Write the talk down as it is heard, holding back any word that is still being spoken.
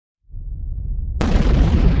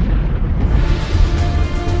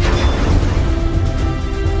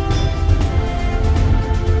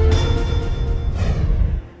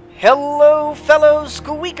fellow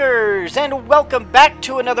Squeakers, and welcome back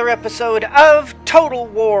to another episode of Total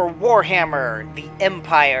War Warhammer, the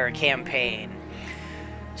Empire campaign.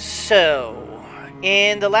 So,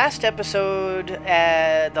 in the last episode,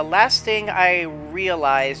 the last thing I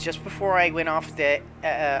realized just before I went off the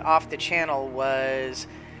channel was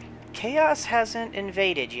Chaos hasn't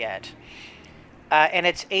invaded yet, and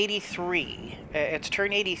it's 83. It's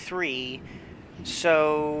turn 83,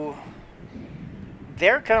 so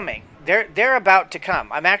they're coming. They're about to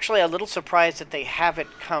come. I'm actually a little surprised that they haven't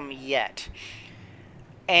come yet.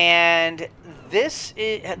 And this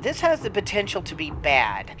has the potential to be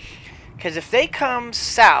bad. Because if they come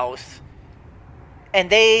south, and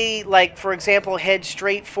they, like, for example, head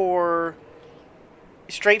straight for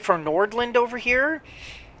Nordland over here,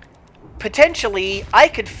 potentially I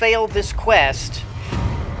could fail this quest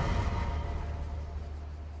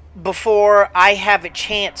before I have a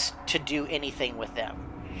chance to do anything with them.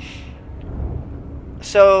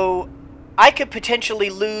 So, I could potentially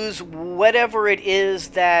lose whatever it is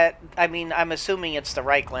that, I mean, I'm assuming it's the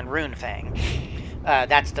Hochland rune thing.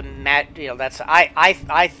 That's the, that's,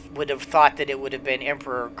 I would have thought that it would have been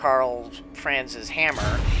Emperor Karl Franz's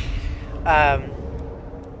hammer.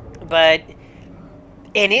 But,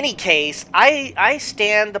 in any case, I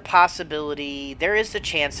stand the possibility, there is the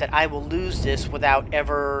chance that I will lose this without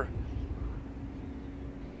ever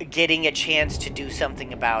getting a chance to do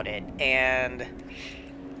something about it. And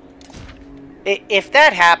if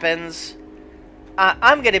that happens,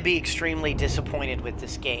 I'm going to be extremely disappointed with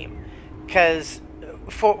this game, because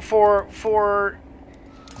for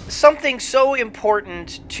something so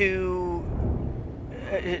important to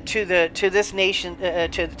this nation,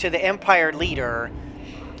 to the Empire leader,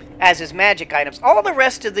 as his magic items, all the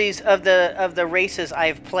rest of these of the races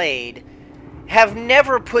I've played have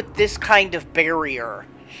never put this kind of barrier,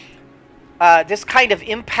 this kind of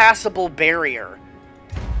impassable barrier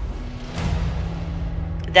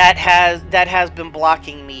that has been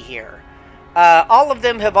blocking me here. All of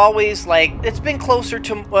them have always, like, it's been closer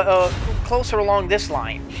to closer along this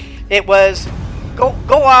line. It was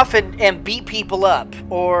go off and beat people up,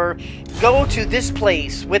 or go to this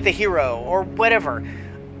place with a hero, or whatever.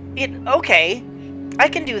 Okay, I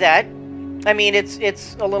can do that. I mean,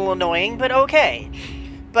 it's a little annoying, but okay.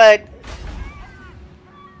 But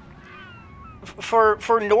for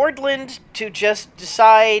Nordland to just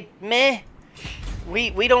decide, meh,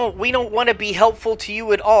 we don't want to be helpful to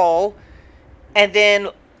you at all, and then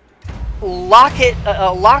lock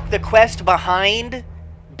the quest behind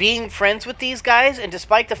being friends with these guys, and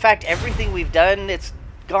despite the fact everything we've done, it's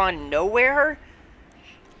gone nowhere.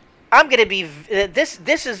 I'm gonna be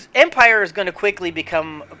Empire is gonna quickly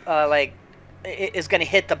become is gonna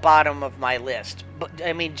hit the bottom of my list. But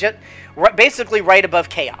I mean, just basically right above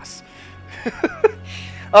Chaos.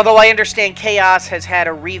 Although I understand Chaos has had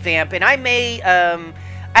a revamp, and I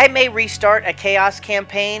may restart a Chaos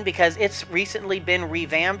campaign because it's recently been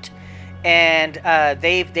revamped, and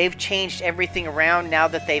they've changed everything around now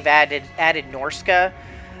that they've added Norska.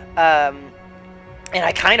 And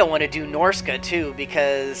I kind of want to do Norska too,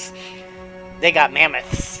 because they got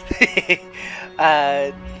mammoths.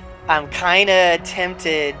 I'm kind of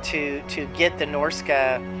tempted to get the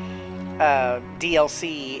Norska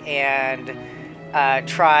DLC and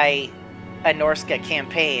try a Norska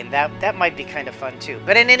campaign. That might be kind of fun too.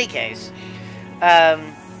 But in any case,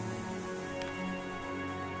 and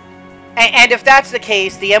if that's the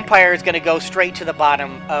case, the Empire is going to go straight to the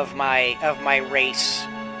bottom of my race.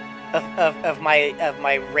 Of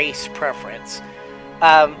my race preference,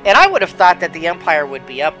 and I would have thought that the Empire would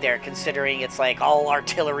be up there, considering it's like all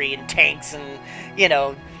artillery and tanks, and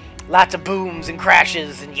lots of booms and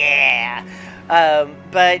crashes, and yeah.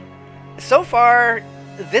 But so far,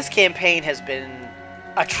 this campaign has been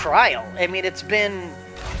a trial. I mean, it's been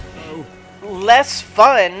less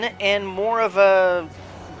fun and more of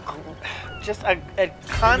just a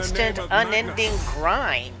constant, unending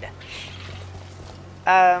grind.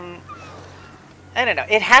 I don't know.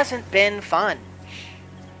 It hasn't been fun.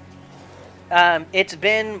 It's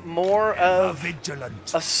been more of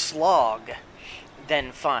a slog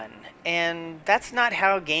than fun. And that's not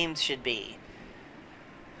how games should be.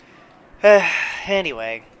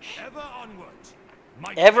 Anyway.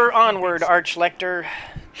 Ever onward, Archlector.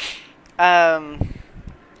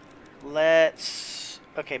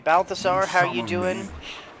 Okay, Balthasar, how you doing?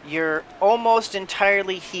 You're almost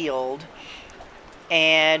entirely healed.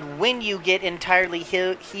 And when you get entirely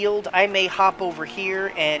healed, I may hop over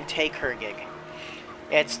here and take Hergig.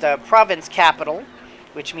 It's the province capital,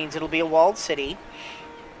 which means it'll be a walled city.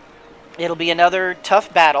 It'll be another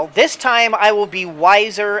tough battle. This time I will be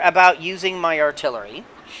wiser about using my artillery.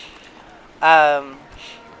 I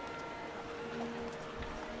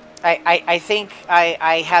think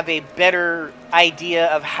I have a better idea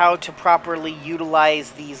of how to properly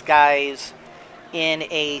utilize these guys in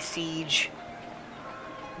a siege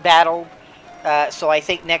battle. So I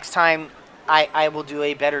think next time I will do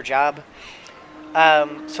a better job.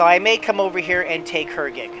 So I may come over here and take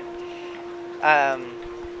Hergig.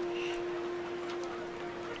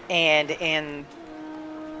 And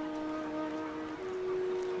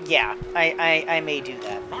yeah, I may do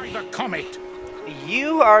that. By the comet!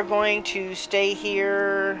 You are going to stay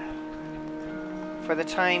here for the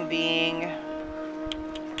time being.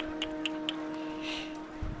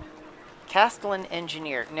 Castellan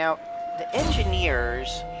Engineer. Now, the engineers...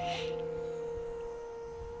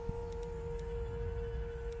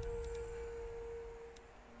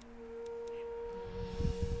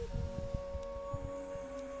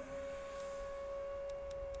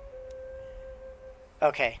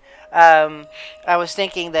 Okay. I was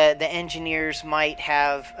thinking that the engineers might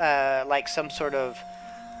have like some sort of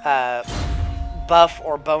buff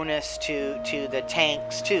or bonus to the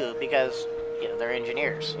tanks too, because you know they're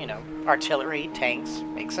engineers. You know, artillery, tanks,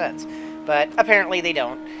 makes sense. But apparently they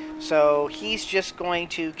don't. So he's just going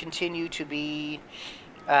to continue to be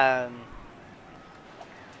to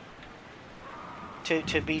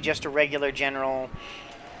be just a regular general.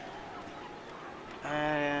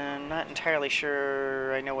 I'm not entirely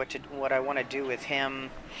sure I know what I want to do with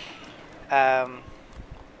him. I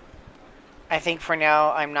think for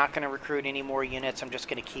now I'm not going to recruit any more units. I'm just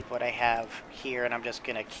going to keep what I have here, and I'm just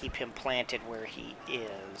going to keep him planted where he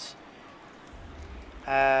is.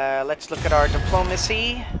 Let's look at our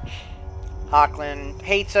diplomacy. Hochland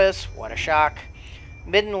hates us. What a shock.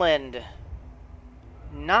 Midland,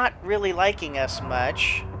 not really liking us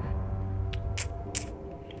much.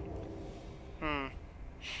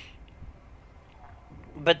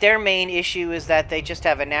 But their main issue is that they just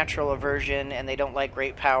have a natural aversion and they don't like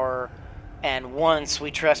great power. And once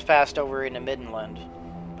we trespassed over into Midland.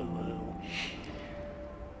 Boo-hoo.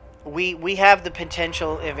 We have the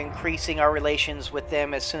potential of increasing our relations with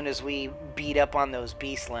them as soon as we beat up on those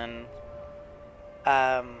Beastland.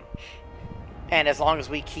 And as long as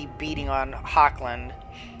we keep beating on Hochland.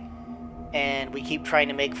 And we keep trying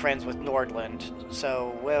to make friends with Nordland.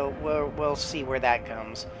 So we'll see where that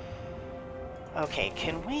comes. Okay,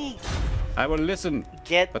 can we... I will listen,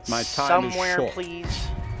 get but my time is somewhere, short. please?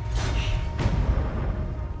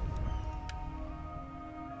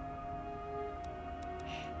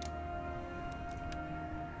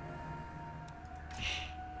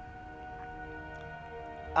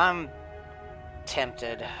 I'm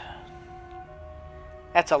tempted.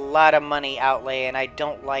 That's a lot of money outlay, and I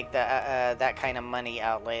don't like that kind of money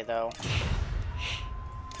outlay, though.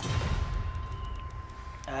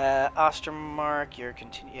 Ostermark,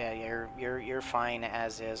 you're fine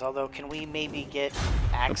as is. Although, can we maybe get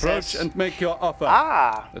access? Approach and make your offer.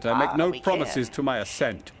 But I make no promises to my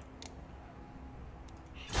ascent.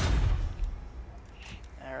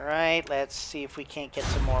 All right, let's see if we can't get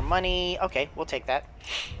some more money. Okay, we'll take that.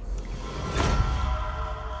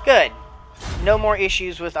 Good. No more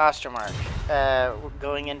issues with Ostermark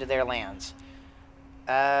going into their lands.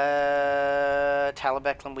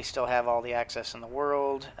 Talabeclan, we still have all the access in the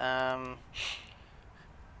world.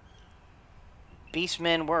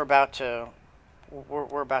 Beastmen, we're about to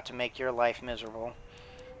make your life miserable.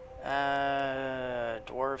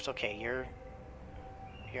 Dwarves, okay, you're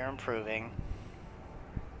improving.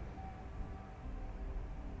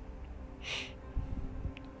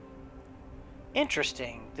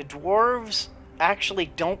 Interesting. The dwarves actually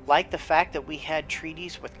don't like the fact that we had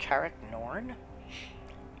treaties with Karak Norn?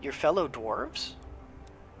 Your fellow dwarves?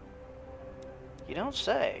 You don't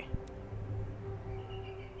say.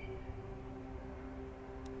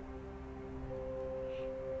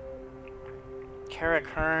 Karak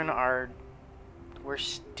Hearn are... We're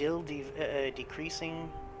still decreasing.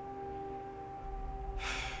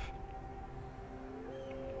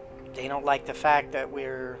 They don't like the fact that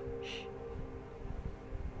we're...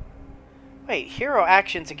 Wait, hero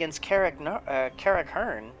actions against Karak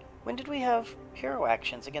Hearn? When did we have hero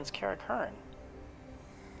actions against Karak Hearn?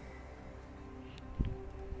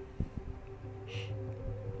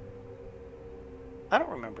 I don't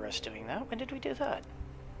remember us doing that. When did we do that?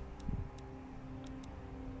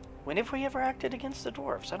 When have we ever acted against the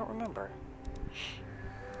dwarves? I don't remember.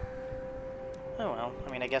 Oh well,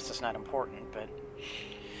 I mean, I guess it's not important, but...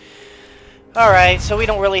 Alright, so we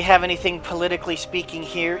don't really have anything politically speaking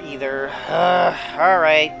here either.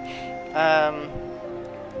 Alright.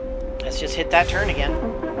 Let's just hit that turn again.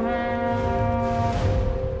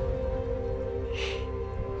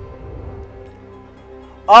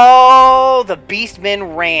 Oh, the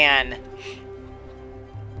beastmen ran.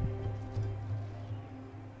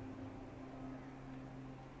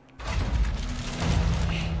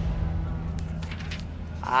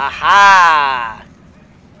 Aha!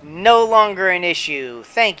 No longer an issue.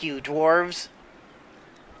 Thank you, dwarves.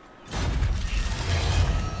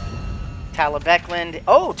 Talabecland.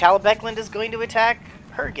 Oh, Talabecland is going to attack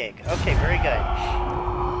Hergig. Okay, very good.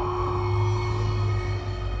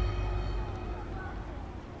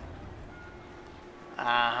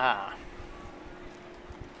 Aha.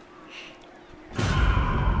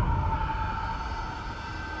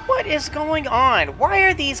 What is going on? Why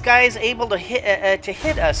are these guys able to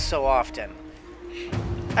hit us so often?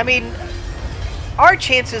 I mean, our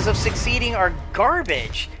chances of succeeding are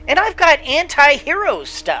garbage, and I've got anti-hero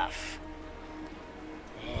stuff.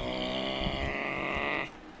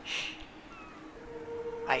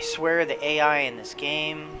 I swear the AI in this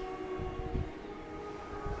game.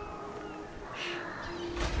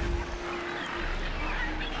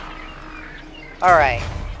 Alright.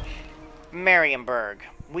 Marienburg.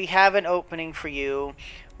 We have an opening for you.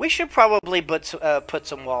 We should probably put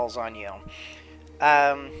some walls on you.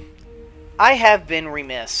 I have been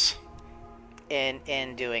remiss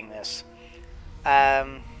in doing this.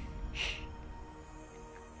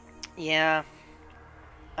 Yeah.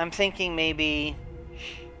 I'm thinking maybe...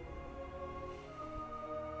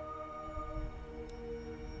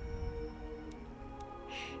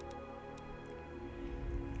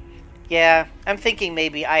 Yeah, I'm thinking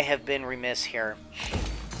maybe I have been remiss here.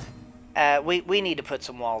 We need to put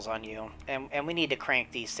some walls on you, and we need to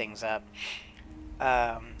crank these things up,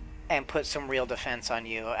 and put some real defense on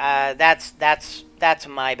you. That's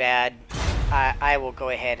my bad. I will go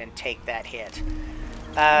ahead and take that hit.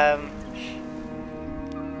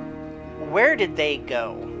 Where did they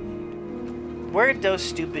go? Where did those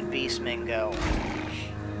stupid beastmen go?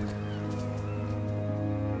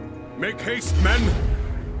 Make haste, men!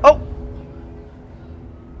 Oh!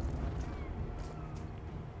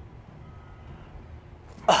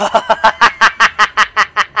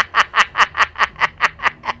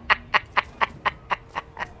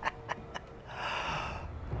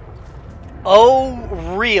 Oh,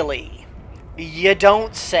 really? You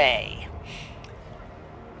don't say.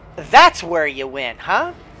 That's where you went,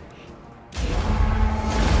 huh?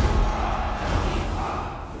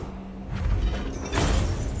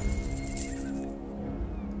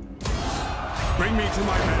 Bring me to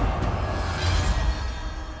my men.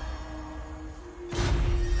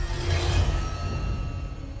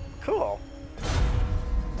 Cool.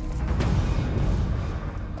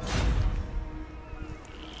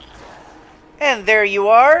 And there you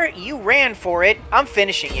are. You ran for it. I'm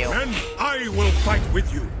finishing you. And I will fight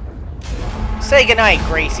with you. Say goodnight,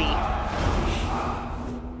 Gracie.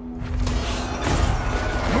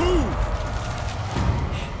 Move!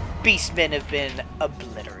 Beastmen have been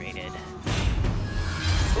obliterated.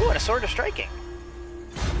 Ooh, and a sword of striking.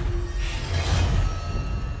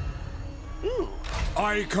 Ooh.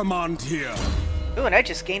 I command here. Ooh, and I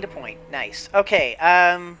just gained a point. Nice. Okay,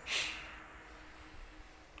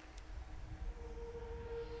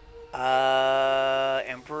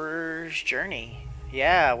 Emperor's Journey.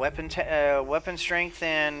 Yeah, weapon strength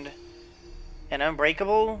and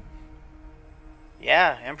unbreakable.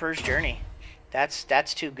 Yeah, Emperor's Journey.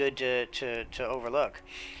 That's too good to overlook.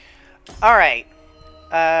 All right.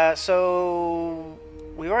 So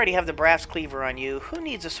we already have the brass cleaver on you. Who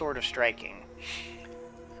needs a sword of striking?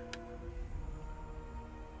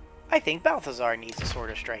 I think Balthazar needs a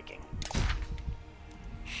sword of striking.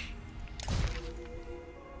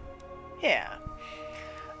 Yeah.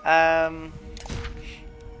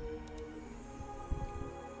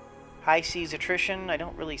 High seas attrition. I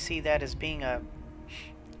don't really see that as being an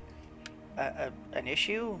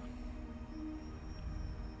issue.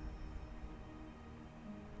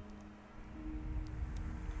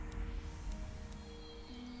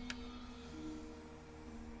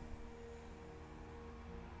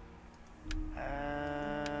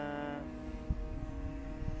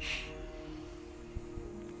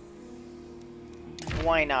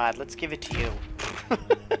 Why not? Let's give it to you.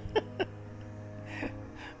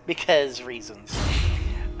 Because reasons.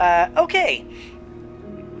 Okay.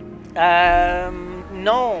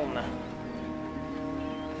 Gnome.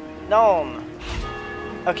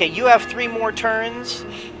 Okay, you have 3 more turns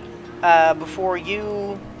before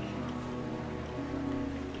you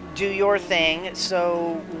do your thing.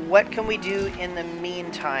 So what can we do in the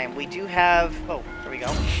meantime? We do have... Oh, there we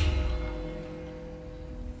go.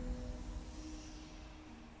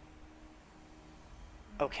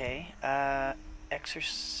 Okay,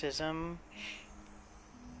 exorcism.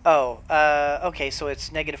 Oh, okay, so it's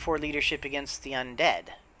 -4 leadership against the undead.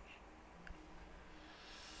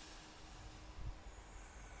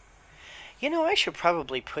 You know, I should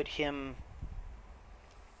probably put him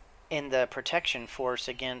in the protection force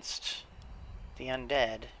against the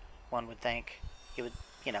undead, one would think. You would,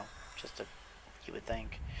 you know, you would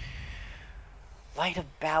think. Light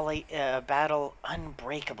of battle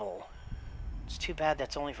unbreakable. It's too bad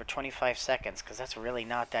that's only for 25 seconds, because that's really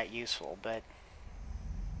not that useful, but...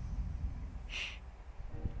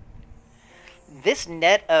 This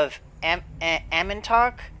net of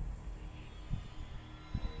Amintok,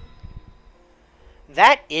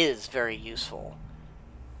 that is very useful.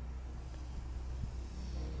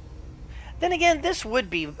 Then again, this would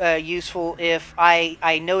be useful if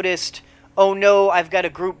I noticed, oh no, I've got a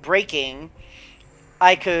group breaking.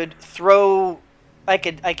 I could throw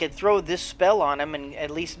this spell on them and at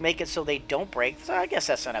least make it so they don't break. So I guess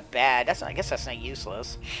that's not a bad. I guess that's not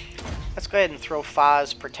useless. Let's go ahead and throw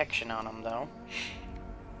Fa's protection on them though.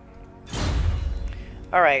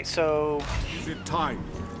 All right, so. Is it time?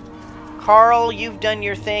 Carl, you've done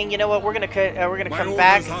your thing. You know what? We're gonna come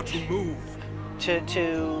back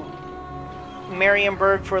to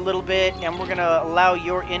Marienburg for a little bit, and we're gonna allow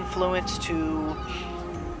your influence to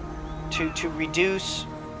reduce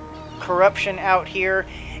corruption out here,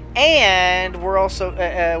 and we're also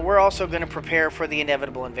going to prepare for the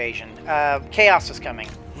inevitable invasion. Chaos is coming.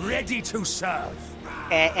 Ready to serve.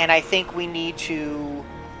 And I think we need to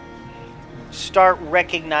start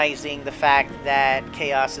recognizing the fact that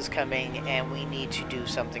chaos is coming, and we need to do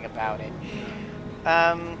something about it.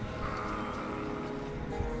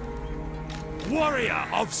 Warrior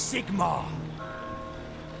of Sigmar.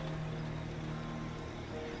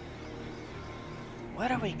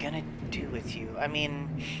 What are we gonna do with you? I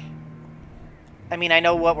mean, I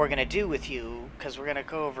know what we're gonna do with you, because we're gonna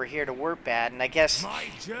go over here to Warpad, and I guess my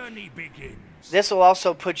journey begins. This will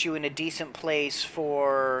also put you in a decent place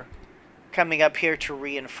for coming up here to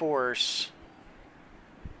reinforce.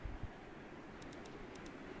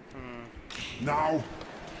 Now.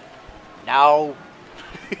 Now.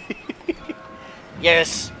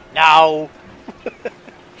 Yes. Now.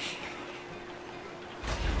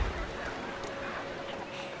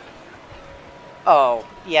 Oh,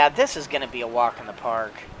 yeah, this is going to be a walk in the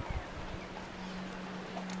park.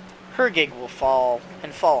 Hergig will fall,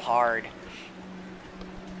 and fall hard.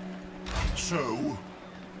 So?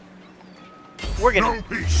 We're gonna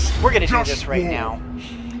do this right now.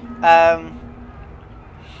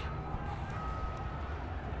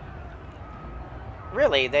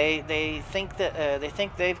 Really, they think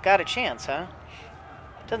that they've got a chance, huh?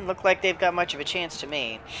 It doesn't look like they've got much of a chance to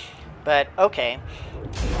me. But okay.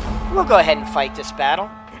 We'll go ahead and fight this battle.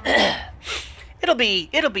 It'll be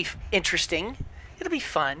interesting. It'll be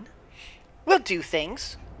fun. We'll do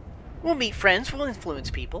things. We'll meet friends. We'll influence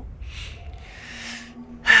people.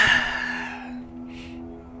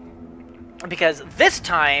 Because this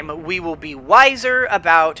time we will be wiser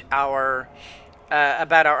about our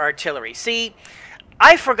artillery. See,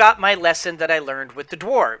 I forgot my lesson that I learned with the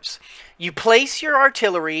dwarves. You place your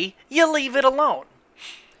artillery, you leave it alone.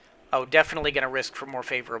 Oh, definitely going to risk for more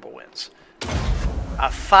favorable winds. A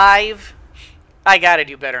 5? I got to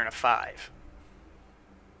do better than a 5.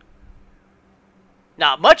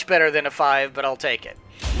 Not much better than a 5, but I'll take it.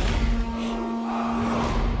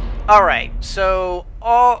 Alright, so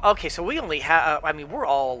okay, so we only have, I mean, we're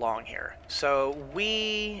all along here. So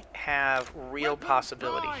we have real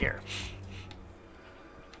possibility here.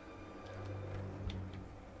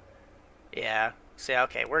 Yeah, see,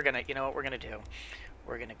 okay, we're going to, you know what we're going to do?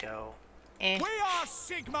 We're going to go, We are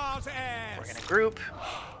Sigmar's heirs. We're going to group.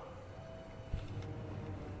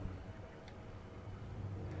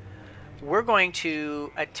 We're going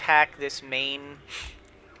to attack this main.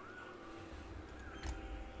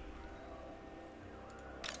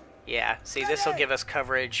 Yeah, see, this will give us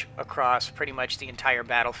coverage across pretty much the entire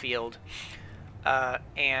battlefield.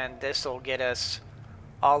 And this will get us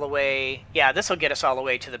all the way, yeah, this will get us all the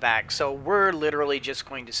way to the back. So we're literally just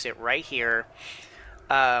going to sit right here.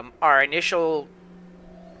 Our initial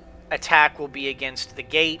attack will be against the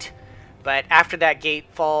gate, but after that gate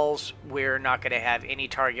falls, we're not going to have any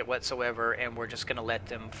target whatsoever, and we're just going to let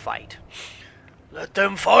them fight. Let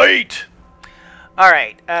them fight!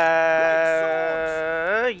 Alright,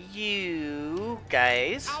 you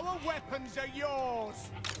guys... Our weapons are yours!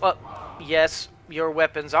 Well, yes, your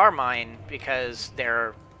weapons are mine, because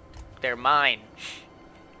they're mine.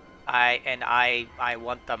 I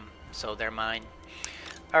want them, so they're mine.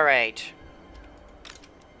 Alright.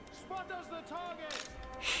 Spot us the target.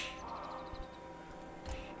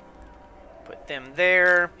 Put them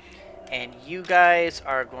there. And you guys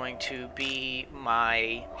are going to be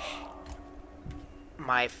my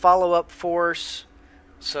follow-up force.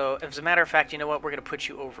 So, as a matter of fact, you know what? We're going to put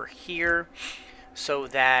you over here so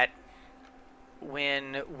that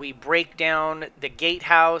when we break down the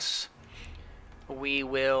gatehouse, we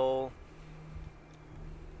will...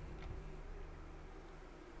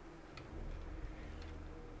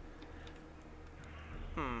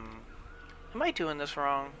 Am I doing this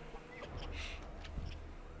wrong?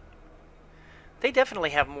 They definitely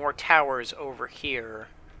have more towers over here.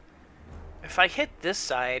 If I hit this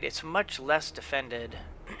side, it's much less defended.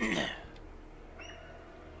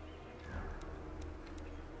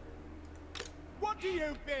 What do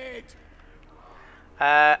you bid?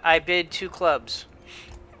 I bid 2 clubs.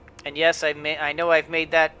 And yes, I know I've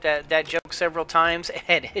made that joke several times,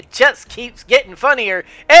 and it just keeps getting funnier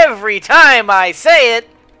every time I say it.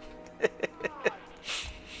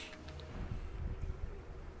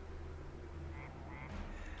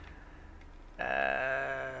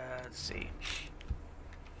 Let's see.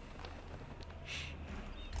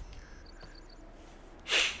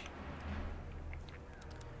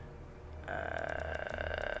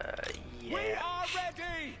 Yeah. We are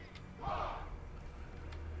ready.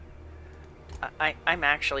 I'm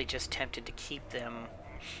actually just tempted to keep them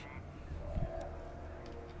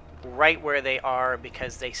right where they are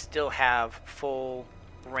because they still have full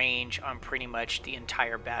range on pretty much the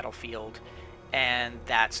entire battlefield, and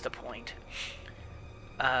that's the point.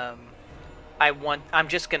 I'm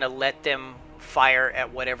just gonna let them fire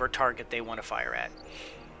at whatever target they want to fire at.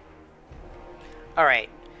 Alright.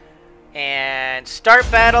 And start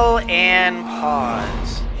battle and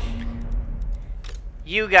pause.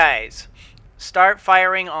 You guys, start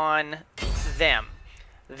firing on them.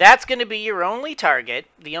 That's going to be your only target.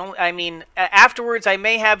 Afterwards I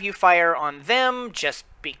may have you fire on them just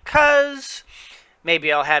because.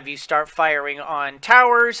 Maybe I'll have you start firing on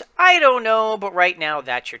towers. I don't know, but right now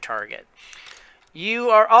that's your target. You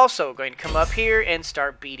are also going to come up here and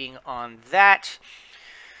start beating on that.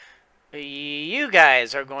 You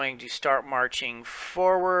guys are going to start marching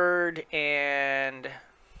forward and...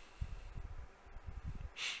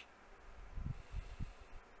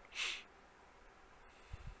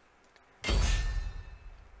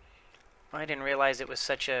 I didn't realize it was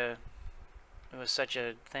such a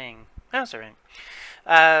thing. That's alright.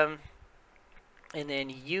 And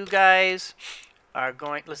then you guys are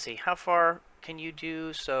going... Let's see, how far can you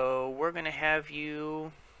do? So we're going to have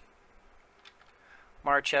you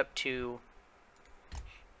march up to...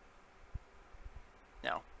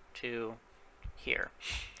 No, to here.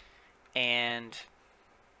 And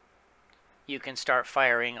you can start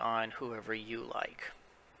firing on whoever you like.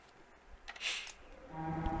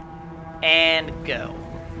 And go.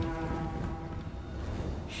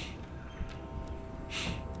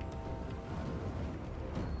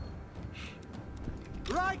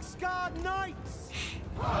 Reichsguard Knights!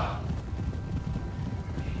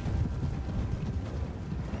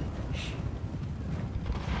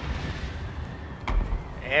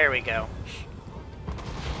 There we go.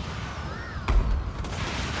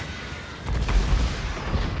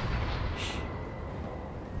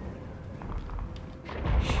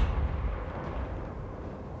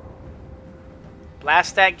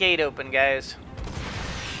 Blast that gate open, guys.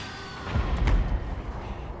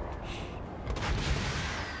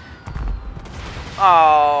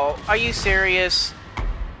 Oh, are you serious?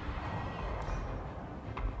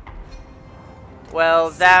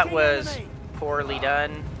 Well, that was poorly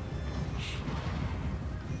done.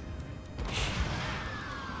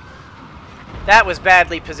 That was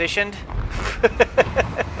badly positioned.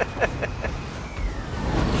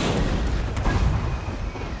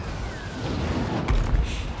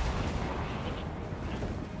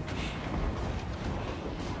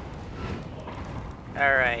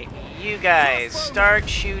 Alright, you guys, start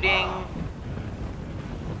shooting.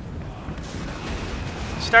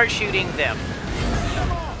 Start shooting them.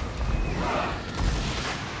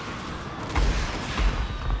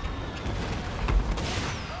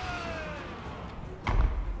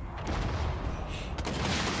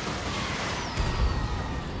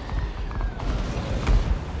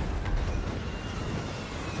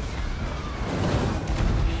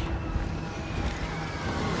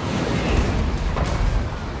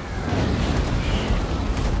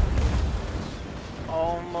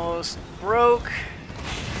 Almost broke.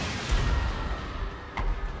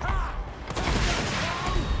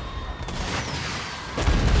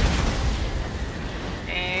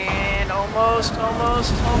 And almost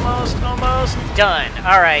done.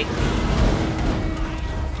 Alright.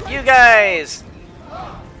 You guys,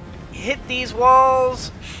 hit these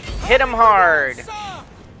walls. Hit them hard.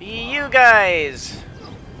 You guys,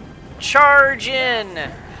 charge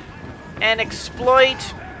in and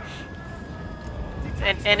exploit.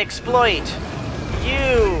 And exploit.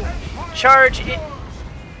 You, charge in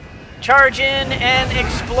and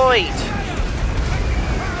exploit.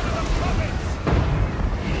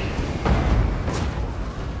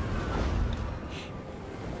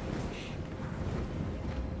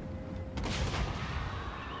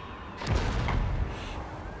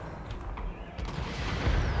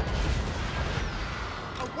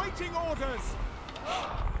 Awaiting orders.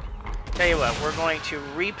 Tell you what, we're going to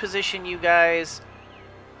reposition you guys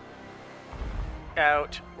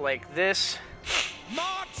out like this.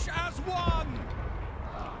 March as one.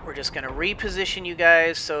 We're just going to reposition you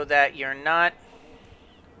guys so that you're not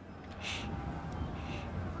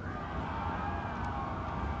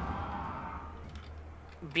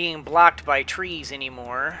being blocked by trees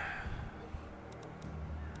anymore.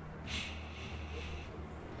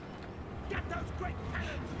 Get those great cannons.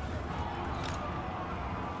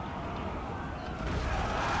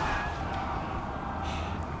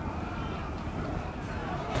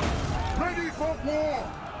 Ready for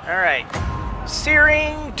war. All right.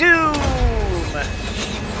 Searing Doom!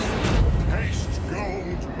 Haste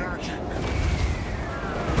gold magic.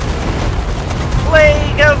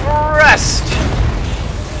 Plague of Rust!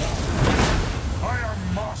 I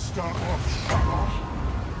am master of Shadow.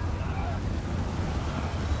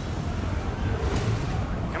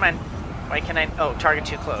 Come on. Why can I... Oh, target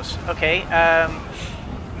too close. Okay,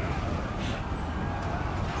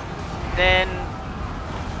 then...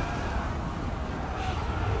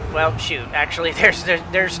 Well, shoot. Actually,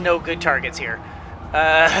 there's no good targets here.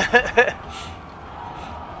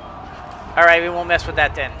 Alright, we won't mess with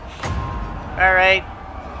that then. Alright.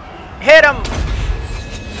 Hit him!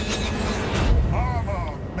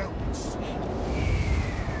 Armor melts.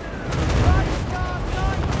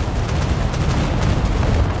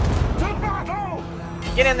 To battle!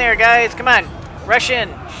 Get in there, guys. Come on. Rush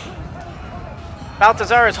in.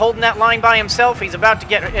 Balthazar is holding that line by himself. He's about to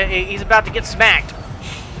get smacked.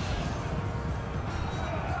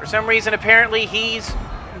 For some reason, apparently, he's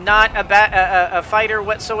not a fighter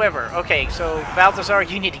whatsoever. Okay, so Balthazar,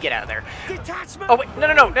 you need to get out of there. Detachment. Oh wait,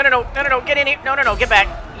 no, get in here. No, get back.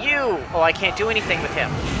 You. Oh, I can't do anything with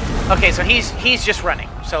him. Okay, so he's just running.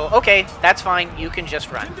 So okay, that's fine. You can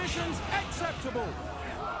just run. Conditions acceptable.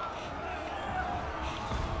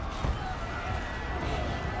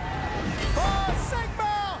 For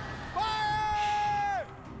Sigma! Fire!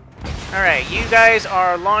 All right, you guys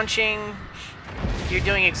are launching. You're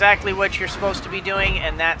doing exactly what you're supposed to be doing,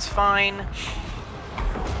 and that's fine.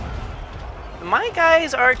 My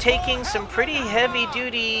guys are taking some pretty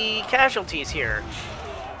heavy-duty casualties here.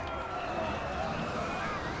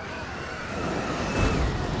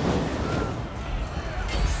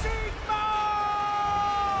 Sigma!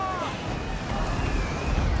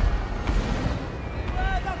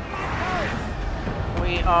 Where the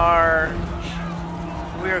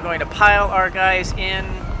We are going to pile our guys in.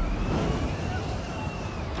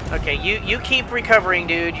 Okay, you keep recovering,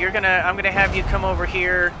 dude. I'm gonna have you come over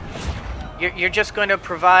here. You're just going to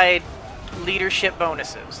provide leadership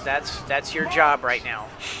bonuses. That's your job right now.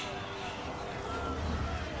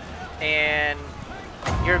 And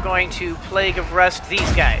you're going to Plague of Rust these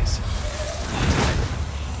guys.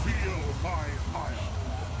 Feel my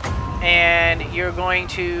ire. And you're going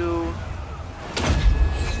to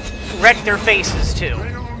wreck their faces too.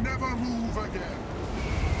 They'll never move again.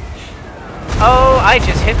 Oh, I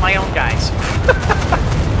just hit my own guys.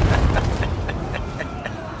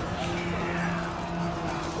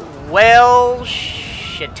 Well,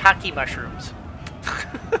 shiitake mushrooms.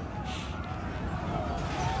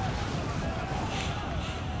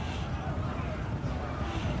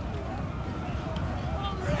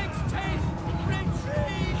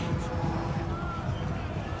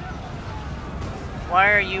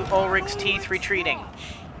 Why are you Ulrich's teeth retreating?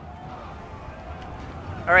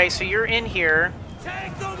 Alright, so you're in here.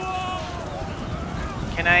 Take the wall!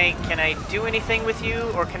 Can I do anything with you,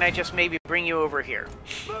 or can I just maybe bring you over here?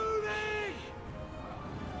 Moving!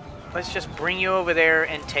 Let's just bring you over there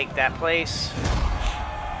and take that place.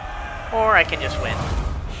 Or I can just win.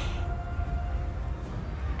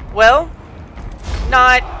 Well,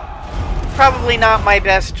 probably not my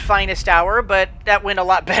best, finest hour, but that went a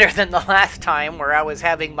lot better than the last time where I was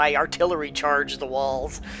having my artillery charge the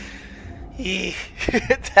walls.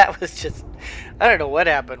 That was just... I don't know what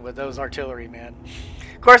happened with those artillery, man.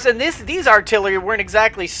 Of course, and these artillery weren't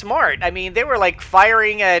exactly smart. I mean, they were like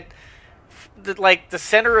firing at the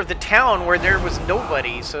center of the town where there was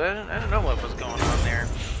nobody, so I don't know what was going on there.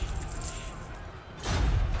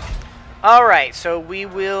 All right, so we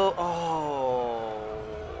will. Oh.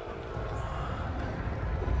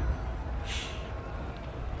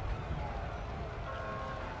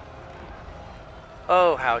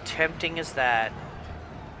 Oh, how tempting is that?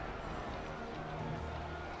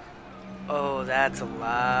 Oh, that's a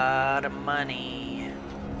lot of money.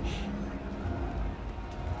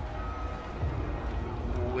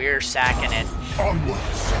 We're sacking it.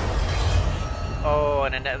 Onwards. Oh,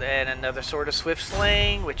 and another sort of swift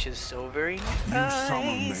slaying, which is so very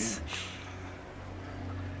nice.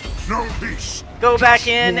 No peace. Go back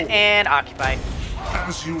in and occupy.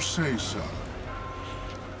 As you say, sir.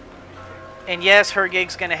 And yes,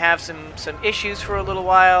 Hergig's going to have some issues for a little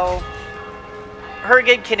while.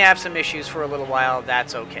 Hergig can have some issues for a little while.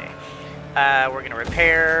 That's okay. We're going to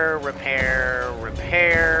repair.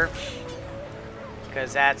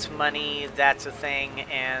 Because that's money, that's a thing,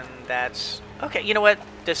 and that's okay. You know what?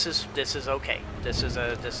 This is okay. This is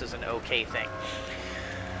an okay thing.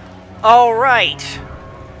 All right.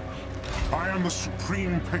 I am the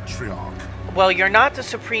Supreme Patriarch. Well, you're not the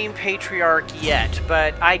Supreme Patriarch yet,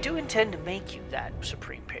 but I do intend to make you that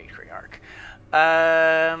Supreme Patriarch.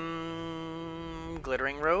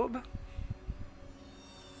 Glittering robe.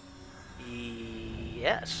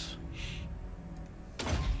 Yes.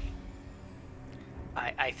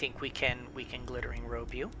 I think we can glittering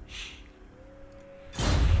robe you.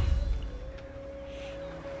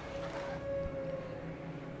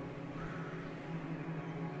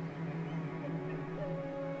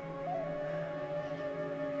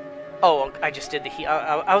 Oh, I just did the heat.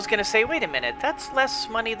 I was gonna say, wait a minute, that's less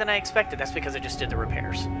money than I expected. That's because I just did the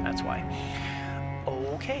repairs. That's why.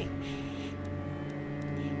 Okay.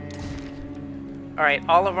 All right,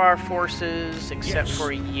 all of our forces except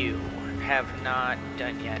for you have not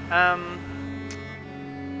done yet.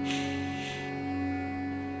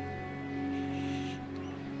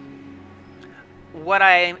 What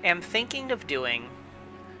I am thinking of doing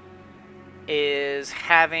is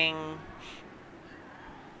having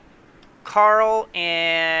Carl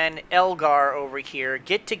and Elgar over here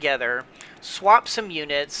get together, swap some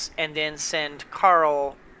units, and then send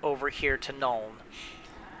Carl over here to Nuln.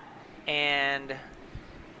 And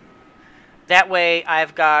that way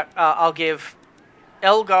I've got, I'll give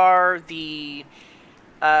Elgar the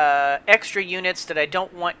extra units that I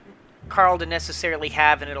don't want Carl to necessarily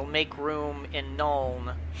have, and it'll make room in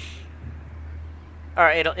Nuln.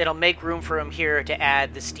 Or it'll make room for him here to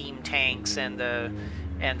add the steam tanks and the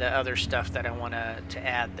other stuff that I want to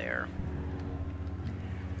add there.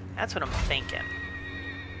 That's what I'm thinking.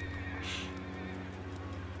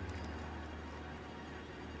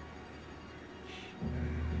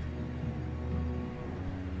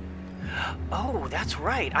 Oh, that's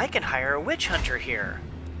right. I can hire a witch hunter here.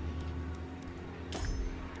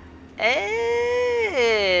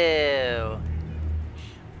 Oh.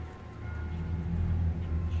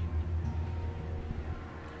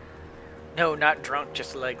 No, not drunk,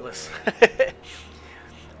 just legless.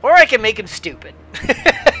 Or I can make him stupid.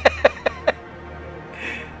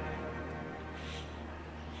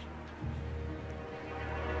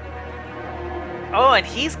 Oh, and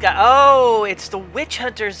he's got... Oh, it's the witch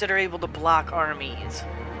hunters that are able to block armies.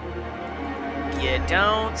 You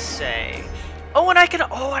don't say. Oh, and I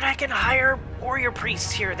can hire warrior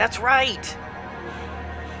priests here. That's right.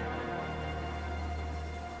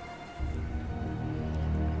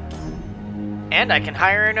 And I can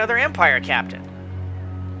hire another Empire captain.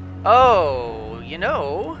 Oh, you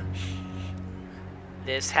know,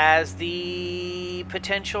 this has the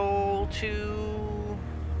potential to...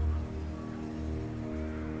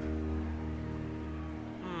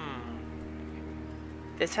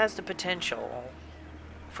 This has the potential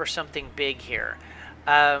for something big here.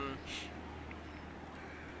 I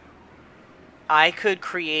could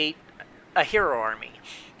create a hero army.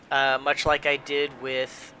 Much like I did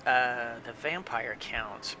with the vampire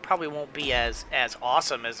counts. Probably won't be as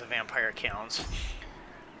awesome as the vampire counts,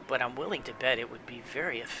 but I'm willing to bet it would be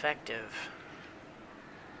very effective.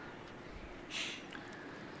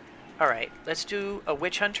 Alright, let's do a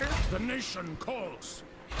witch hunter. The nation calls.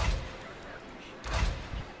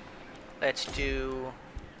 Let's do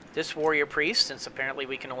this warrior priest, since apparently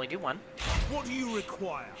we can only do one. What do you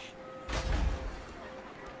require?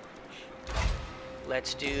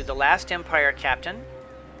 Let's do the last Empire captain.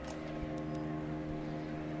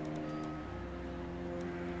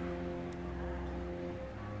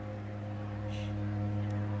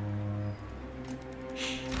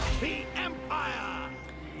 The Empire!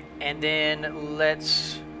 And then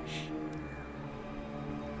let's...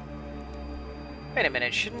 Wait a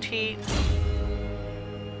minute, shouldn't he...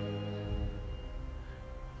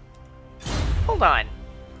 Hold on.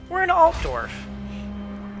 We're in Altdorf.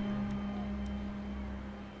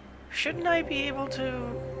 Shouldn't I be able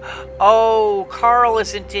to? Oh, Carl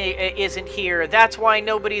isn't here. That's why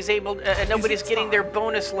nobody's getting their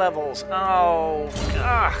bonus levels. Oh,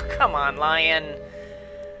 come on, Lion.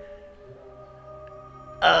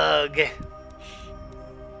 Ugh.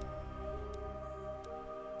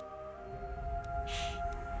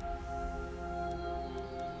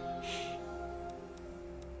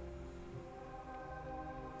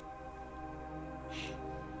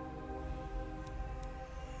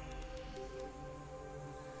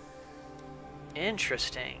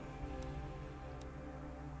 Interesting.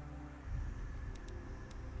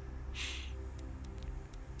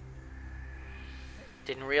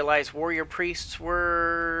 Didn't realize warrior priests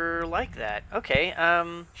were like that. Okay,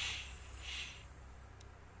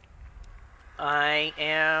 I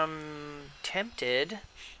am tempted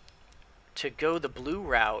to go the blue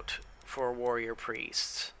route for warrior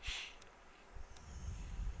priests.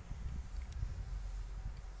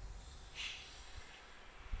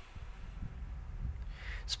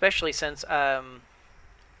 Especially since I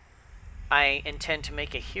intend to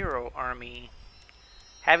make a hero army.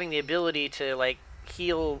 Having the ability to like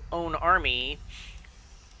heal own army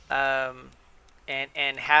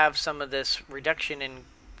and have some of this reduction in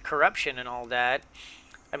corruption and all that.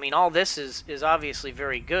 I mean, all this is obviously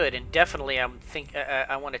very good, and definitely I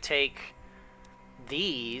want to take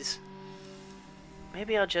these.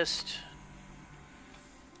 Maybe I'll just...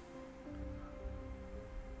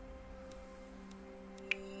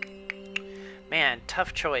 Man,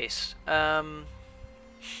 tough choice. No,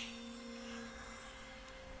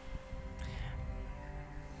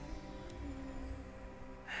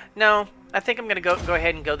 I think I'm gonna go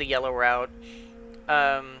ahead and go the yellow route.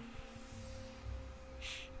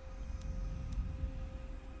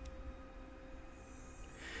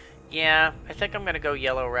 Yeah, I think I'm gonna go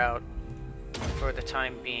yellow route for the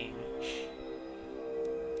time being.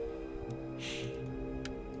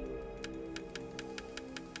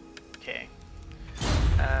 Okay.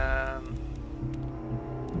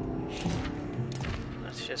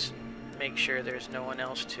 Let's just make sure there's no one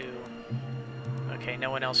else to... Okay,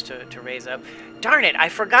 no one else to raise up. Darn it, I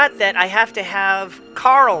forgot that I have to have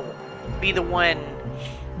Carl be the one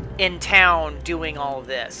in town doing all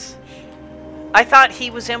this. I thought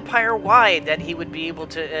he was empire-wide, that he would be able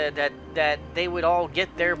to, that they would all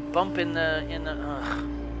get their bump in the,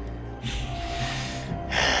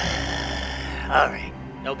 Alright,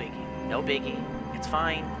 no biggie, no biggie. It's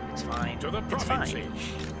fine, it's fine, it's fine.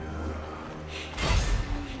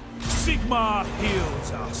 Sigmar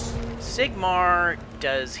heals us. Sigmar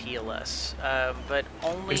does heal us, but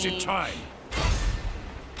only... Is it time?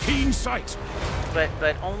 Keen sight.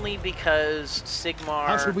 But only because Sigmar...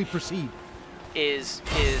 How should we proceed? Is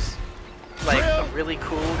like a really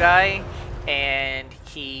cool guy, and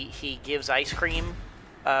he gives ice cream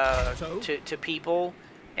to people,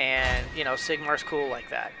 and you know, Sigmar's cool like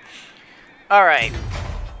that. All right,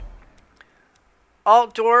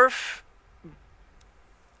 Altdorf,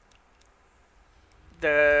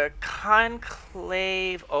 the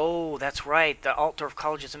Conclave. Oh, that's right. The Altdorf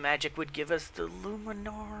Colleges of Magic would give us the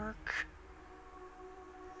Luminarch.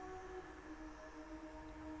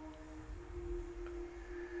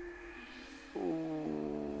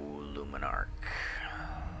 Ooh, Luminarch.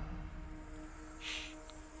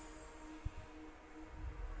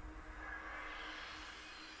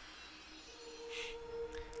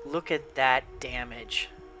 Look at that damage.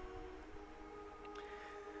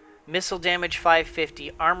 Missile damage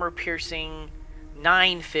 550, armor piercing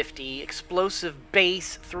 950, explosive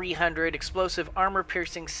base 300, explosive armor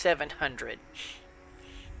piercing 700.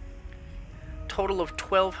 Total of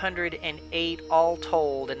 1,208 all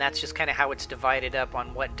told, and that's just kind of how it's divided up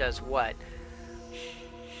on what does what.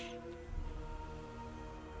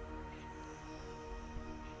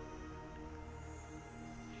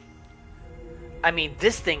 I mean,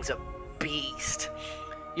 this thing's a beast.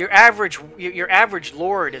 Your average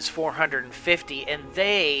lord is 450, and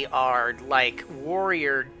they are like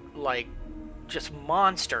warrior, like just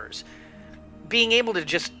monsters. Being able to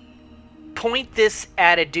just point this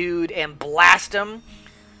at a dude and blast him.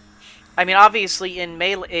 I mean, obviously in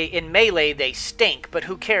melee they stink, but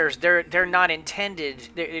who cares? They're not intended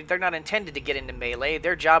to get into melee.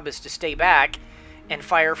 Their job is to stay back and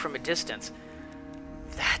fire from a distance.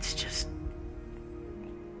 That's just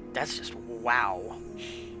wow.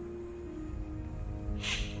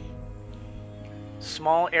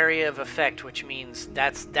 Small area of effect, which means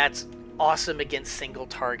that's awesome against single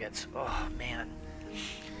targets. Oh man.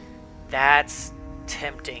 That's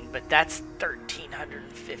tempting, but that's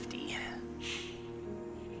 1,350.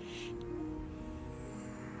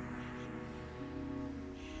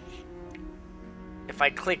 if I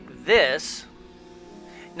click this...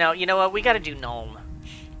 Now, you know what? We got to do Nuln.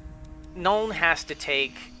 Nuln has to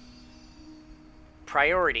take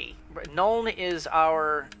priority. Nuln is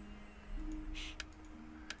our...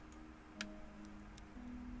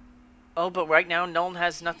 Oh, but right now Nuln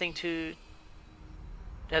has nothing to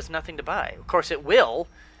buy. Of course, it will.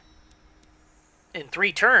 In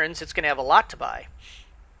 3 turns, it's going to have a lot to buy.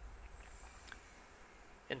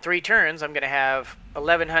 In 3 turns, I'm going to have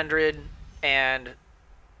 1,100 and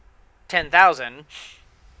 10,000.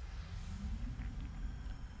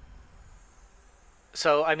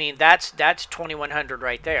 So, I mean, that's 2,100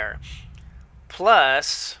 right there.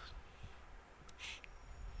 Plus...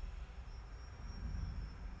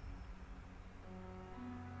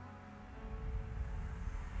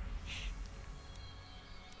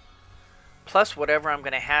 Plus whatever I'm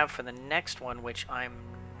going to have for the next one, which I'm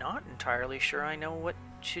not entirely sure I know what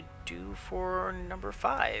to do for number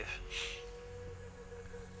 5.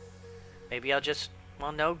 Maybe I'll just...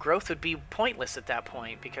 Well, no, growth would be pointless at that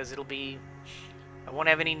point, because it'll be... I won't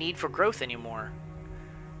have any need for growth anymore.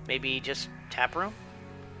 Maybe just tap room?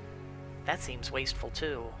 That seems wasteful,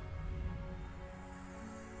 too.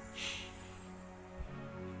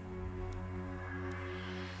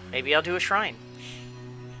 Maybe I'll do a shrine.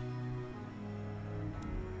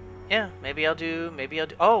 Yeah, maybe I'll do...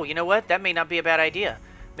 Oh, you know what? That may not be a bad idea.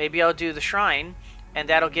 Maybe I'll do the shrine, and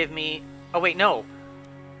that'll give me... Oh, wait, no.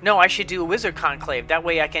 No, I should do a wizard conclave. That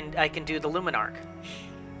way I can do the Luminarch.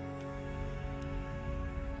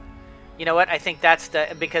 You know what? I think that's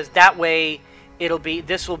the... Because that way it'll be...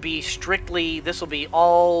 This will be strictly... This will be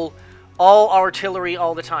all artillery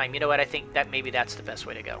all the time. You know what? I think that maybe that's the best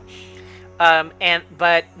way to go.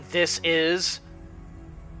 But this is...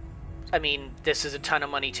 I mean, this is a ton of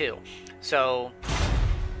money too. So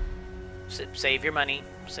save your money,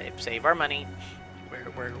 save our money.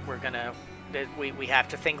 We're gonna we have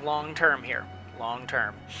to think long term here, long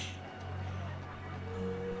term.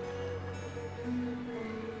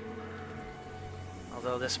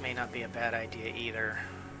 Although this may not be a bad idea either.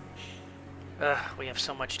 We have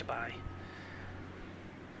so much to buy.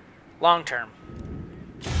 Long term.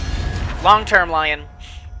 Long term, Lion.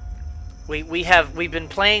 We've been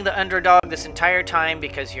playing the underdog this entire time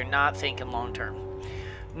because you're not thinking long term.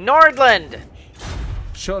 Nordland,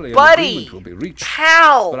 surely buddy, an agreement will be reached.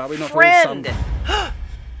 Pal, but are we not friend. All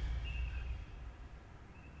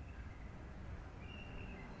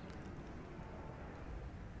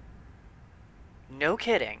No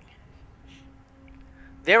kidding.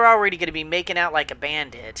 They're already going to be making out like a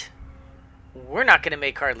bandit. We're not going to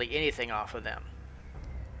make hardly anything off of them.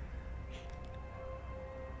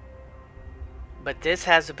 But this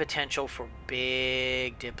has the potential for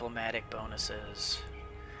big diplomatic bonuses.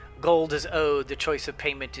 Gold is owed, the choice of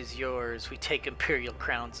payment is yours. We take imperial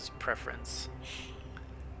crowns as preference.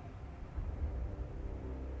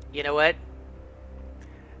 You know what?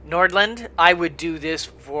 Nordland, I would do this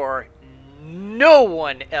for no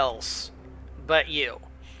one else but you.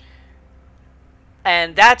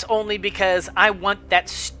 And that's only because I want that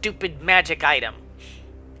stupid magic item.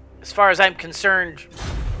 As far as I'm concerned...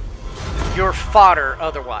 You're fodder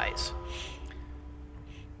otherwise.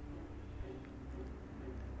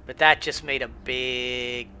 But that just made a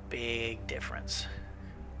big, big difference.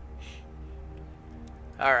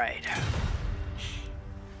 Alright.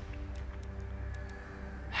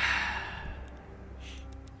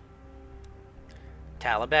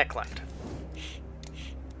 Talabecland.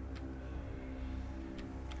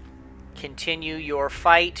 Continue your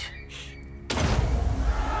fight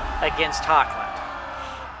against Hochland.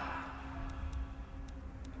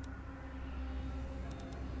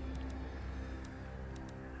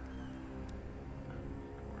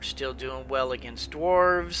 Still doing well against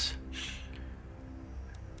dwarves.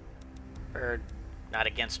 Or, not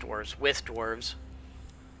against dwarves, with dwarves.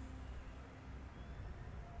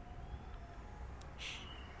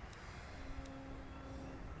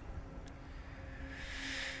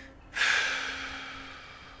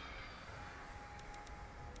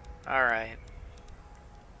 Alright.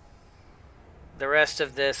 The rest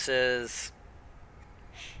of this is...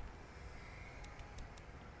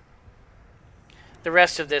 The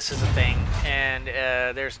rest of this is a thing, and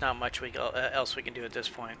there's not much else we can do at this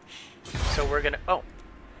point. So we're gonna... Oh!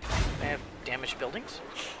 I have damaged buildings?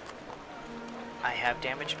 I have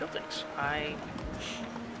damaged buildings. I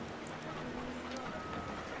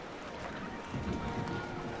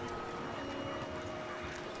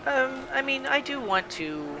mean, I do want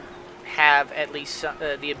to have at least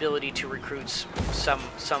the ability to recruit some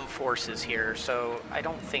forces here, so I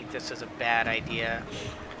don't think this is a bad idea.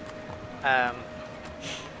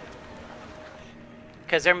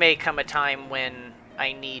 Because there may come a time when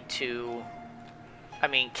I need to... I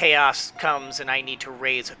mean, chaos comes and I need to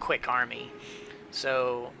raise a quick army.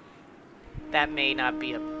 So that may not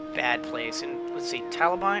be a bad place. And let's see,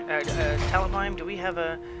 Talabheim, do we have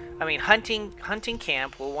a... I mean, hunting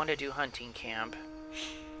camp. We'll want to do hunting camp.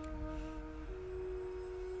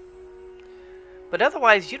 But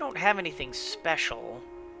otherwise, you don't have anything special.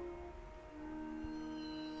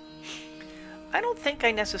 I don't think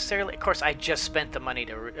I necessarily... Of course, I just spent the money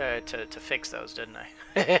to fix those, didn't I?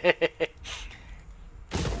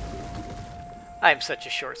 I'm such a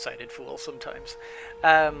short-sighted fool sometimes.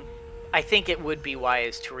 I think it would be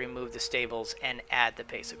wise to remove the stables and add the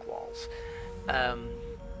basic walls. I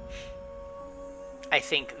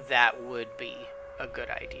think that would be a good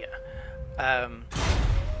idea.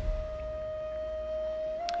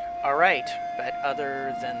 Alright, but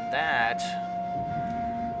other than that...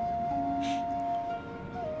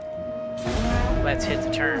 let's hit the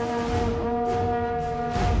turn.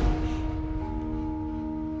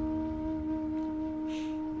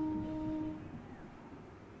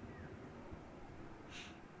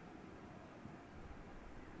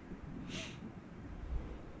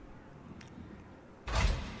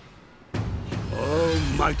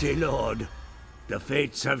 Oh, mighty lord. The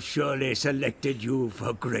fates have surely selected you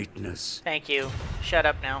for greatness. Thank you. Shut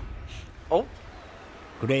up now. Oh.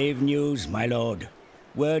 Grave news, my lord.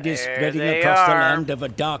 Word is spreading across the land of a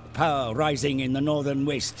dark power rising in the northern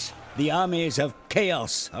wastes. The armies of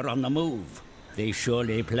chaos are on the move. They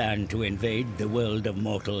surely plan to invade the world of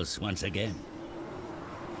mortals once again.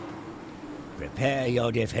 Prepare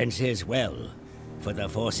your defenses well, for the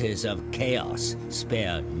forces of chaos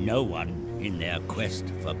spare no one in their quest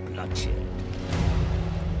for bloodshed.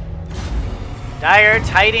 Dire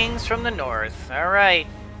tidings from the north. All right.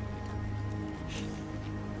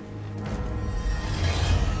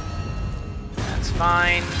 That's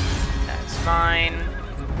fine. That's fine.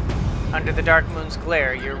 Under the dark moon's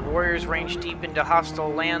glare, your warriors range deep into hostile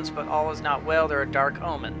lands, but all is not well. There are dark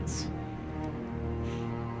omens.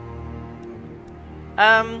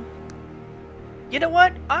 You know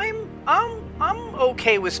what? I'm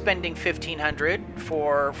okay with spending 1,500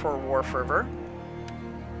 for War Fervor.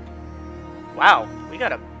 Wow, we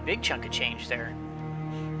got a big chunk of change there.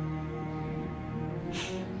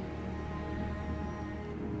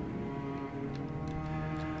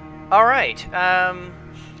 All right.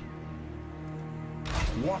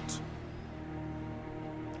 What?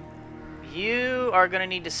 You are going to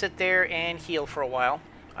need to sit there and heal for a while.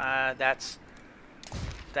 That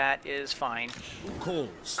is fine. Who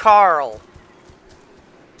calls? Carl.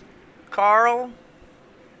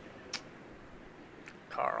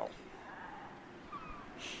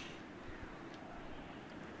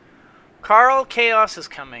 Carl, chaos is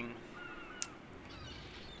coming.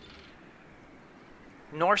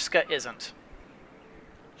 Norska isn't.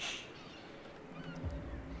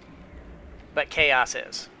 But chaos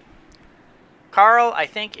is. Carl, I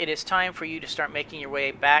think it is time for you to start making your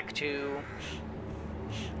way back to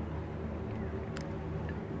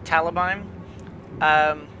Talabheim.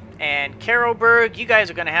 And Karlberg, you guys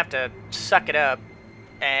are going to have to suck it up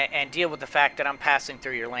and deal with the fact that I'm passing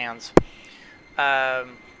through your lands.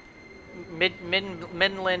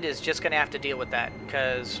 Midland is just going to have to deal with that,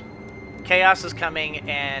 because chaos is coming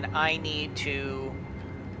and I need to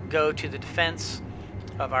go to the defense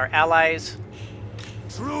of our allies.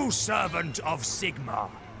 True servant of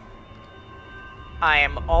Sigmar. I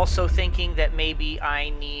am also thinking that maybe I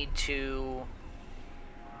need to,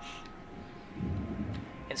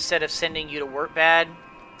 instead of sending you to Wurtbad,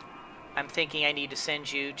 I'm thinking I need to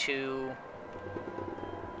send you to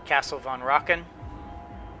Castle von Rocken.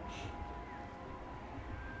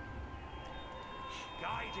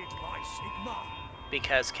 Guided by Sigmar.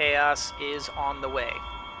 Because chaos is on the way.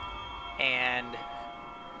 And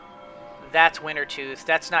that's Wintertooth.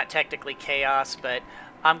 That's not technically chaos, but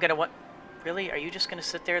I'm going to want... Really? Are you just going to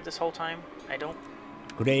sit there this whole time? I don't...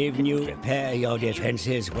 Grave new, prepare your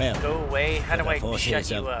defenses well. Go away. How do I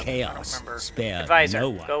shut you up? Chaos I don't remember. spare Advisor, no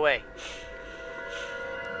one. go away.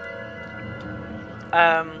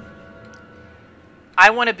 I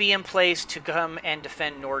want to be in place to come and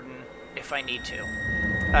defend Norden if I need to.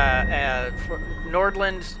 For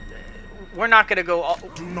Nordland, we're not going to go...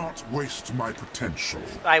 Do not waste my potential.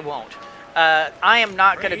 I won't. I am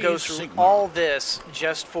not going to go through all this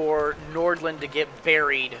just for Nordland to get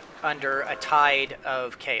buried under a tide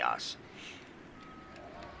of chaos.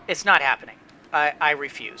 It's not happening. I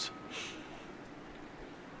refuse.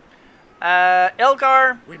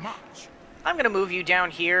 Elgar, We march. I'm going to move you down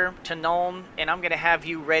here to Nuln, and I'm going to have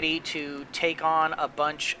you ready to take on a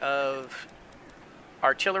bunch of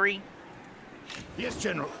artillery. Yes,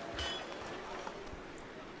 General.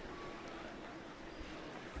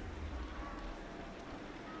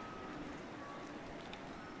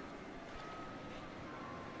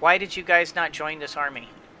 Why did you guys not join this army?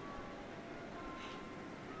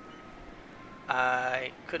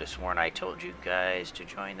 I could have sworn I told you guys to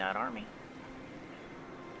join that army.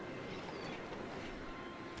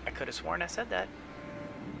 I could have sworn I said that.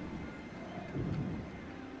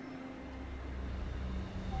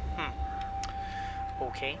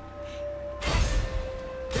 Okay.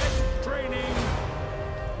 Get training.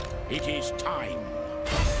 It is time.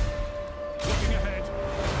 Looking ahead.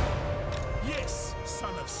 Yes,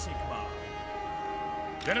 son of Sigma.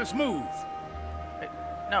 Let us move.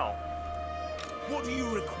 No. What do you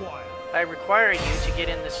require? I require you to get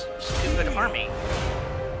in this stupid army.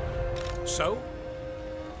 So,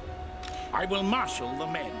 I will marshal the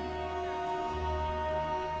men.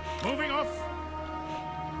 Moving off.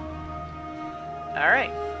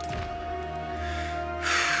 Alright.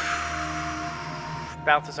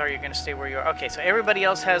 Balthazar, you're going to stay where you are. Okay, so everybody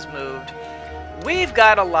else has moved. We've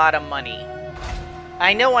got a lot of money.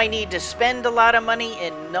 I know I need to spend a lot of money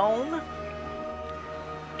in Nome.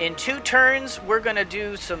 In 2 turns, we're going to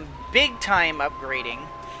do some big-time upgrading.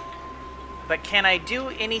 But can I do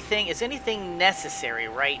anything? Is anything necessary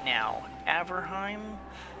right now? Averheim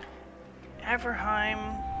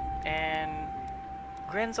and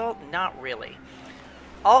Grenzold? Not really.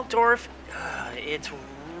 Altdorf, it's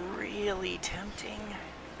really tempting.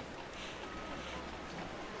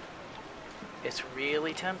 It's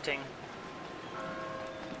really tempting.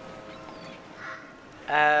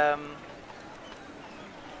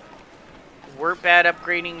 We're bad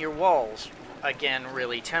upgrading your walls. Again,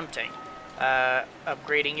 really tempting.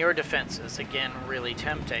 Upgrading your defenses. Again, really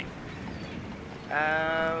tempting.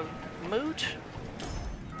 Moot?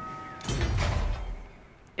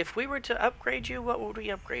 If we were to upgrade you, what would we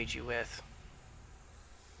upgrade you with?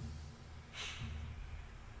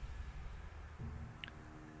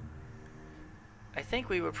 I think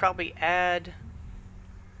we would probably add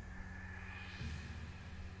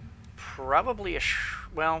probably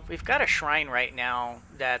well, we've got a shrine right now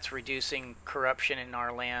that's reducing corruption in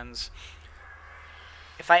our lands.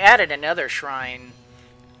 If I added another shrine,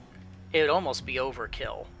 it would almost be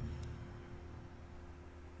overkill.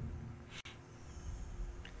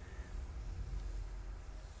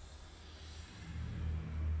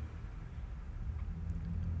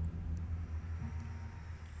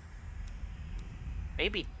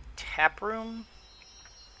 Maybe taproom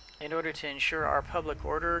in order to ensure our public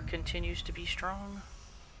order continues to be strong.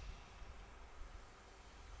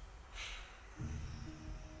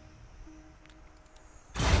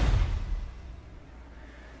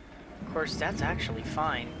 Of course, that's actually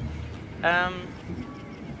fine. I'll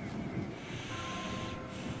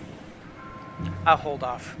hold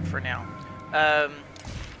off for now.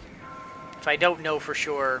 If I don't know for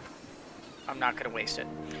sure, I'm not going to waste it.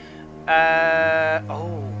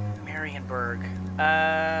 Oh, Marienburg.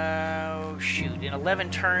 Oh, shoot. In 11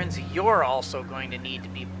 turns, you're also going to need to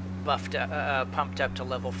be buffed, pumped up to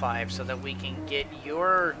level 5 so that we can get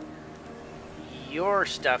your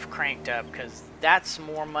stuff cranked up, because that's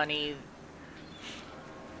more money.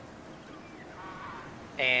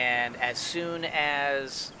 And as soon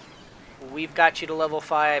as we've got you to level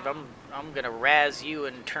 5, I'm going to razz you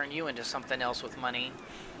and turn you into something else with money.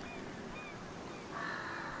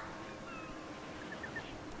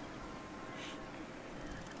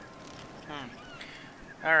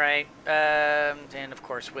 Alright, and of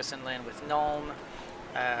course Wissenland with Nuln.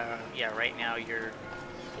 Yeah, right now you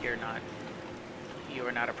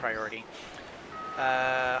are not a priority.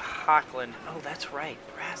 Hochland, oh that's right,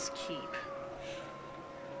 Brass Keep.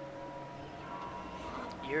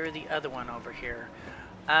 You're the other one over here.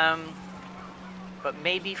 But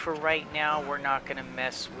maybe for right now we're not gonna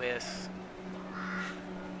mess with...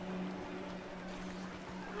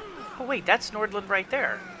 Oh wait, that's Nordland right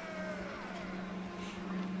there.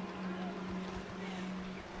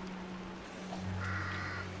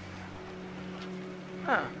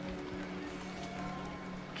 Huh.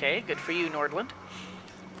 Okay, good for you, Nordland.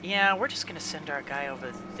 Yeah, we're just gonna send our guy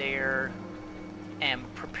over there and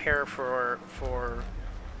prepare for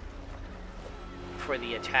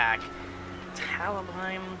the attack.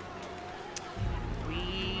 Talabheim.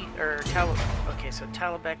 Okay, so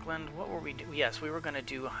Talabekland. What were we doing? Yes, we were gonna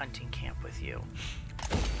do a hunting camp with you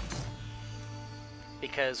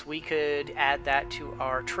because we could add that to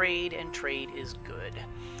our trade, and trade is good.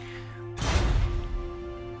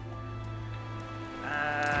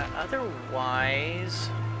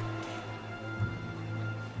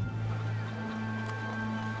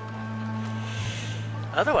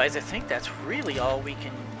 Otherwise, I think that's really all we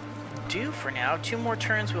can do for now. 2 more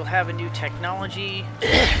turns, we'll have a new technology.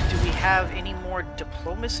 Do we have any more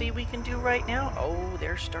diplomacy we can do right now? Oh,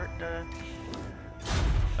 they're starting to...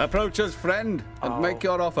 Approach us, friend, and make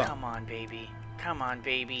your offer. Come on, baby. Come on,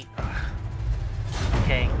 baby. Ugh.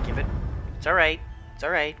 Okay, give it... It's alright. It's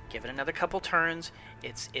alright. Give it another couple turns.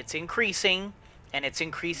 It's increasing, and it's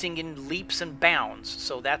increasing in leaps and bounds,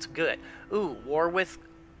 so that's good. Ooh, war with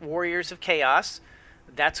Warriors of Chaos.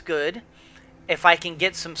 That's good. If I can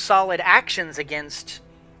get some solid actions against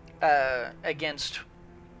the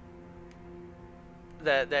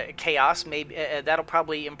Chaos, maybe that'll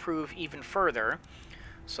probably improve even further.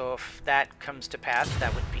 So if that comes to pass,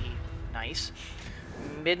 that would be nice.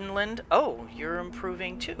 Midland, oh, you're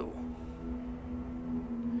improving too.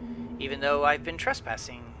 Even though I've been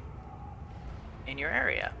trespassing in your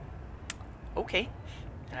area. Okay,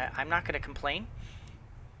 I'm not going to complain.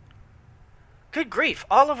 Good grief,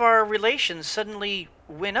 all of our relations suddenly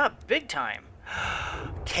went up big time.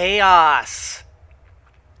 Chaos.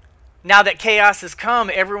 Now that chaos has come,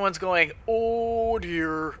 everyone's going, oh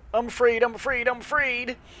dear, I'm afraid, I'm afraid, I'm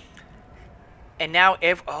afraid. And now,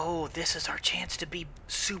 oh, this is our chance to be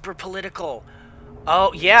super political.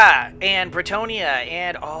 Oh, yeah, and Bretonia,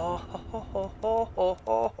 and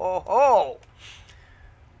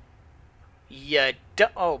Yeah,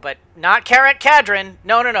 oh, but not Carrot Cadron.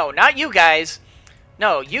 No, no, no, not you guys.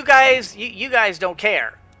 No, you guys, you guys don't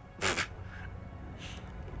care.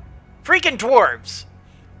 Freaking dwarves.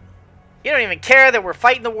 You don't even care that we're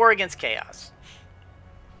fighting the war against chaos.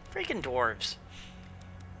 Freaking dwarves.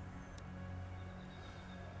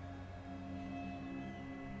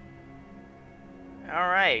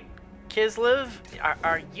 Alright. Kislev,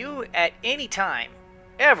 are you at any time,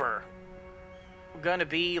 ever, gonna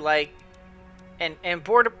be like... And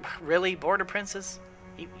Border... Really? Border Princes?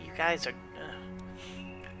 You guys are...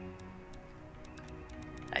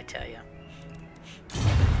 I tell you.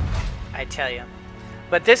 I tell you.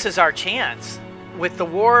 But this is our chance. With the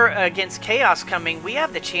war against chaos coming, we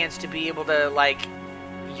have the chance to be able to, like,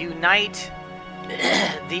 unite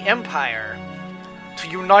the Empire. To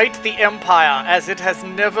unite the Empire as it has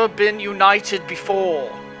never been united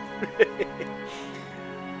before.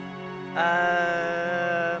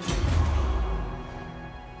 I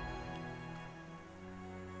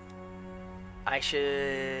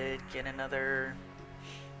should get another...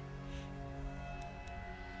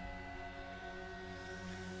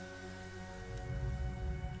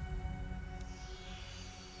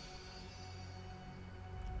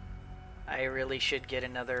 I really should get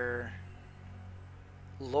another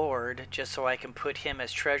Lord, just so I can put him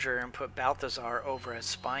as treasurer and put Balthazar over as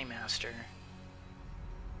spy master.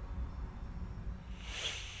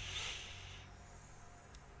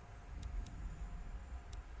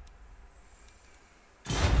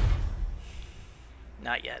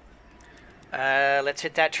 Not yet. Let's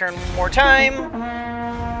hit that turn one more time.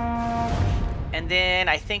 And then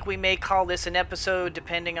I think we may call this an episode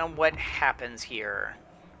depending on what happens here.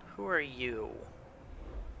 Who are you?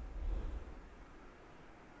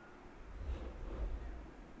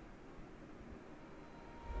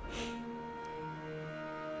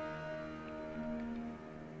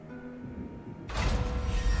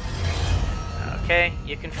 Okay,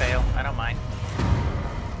 you can fail. I don't mind.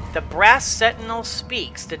 The Brass Sentinel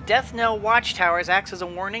speaks. The Death Knell Watchtowers acts as a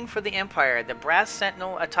warning for the Empire. The Brass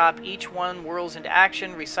Sentinel atop each one whirls into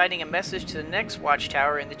action, reciting a message to the next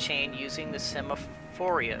Watchtower in the chain using the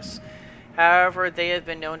Semaphorius. However, they have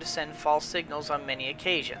been known to send false signals on many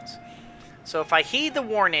occasions. So if I heed the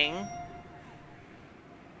warning,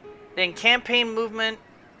 then campaign movement...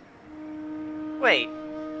 Wait.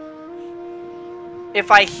 If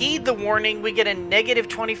I heed the warning, we get a negative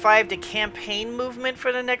 25 to campaign movement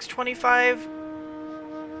for the next 25...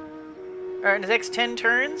 or the next 10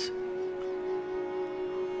 turns?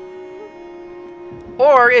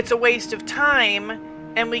 Or it's a waste of time,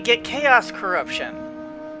 and we get chaos corruption.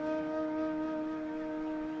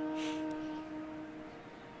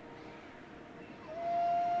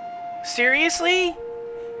 Seriously?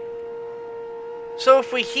 So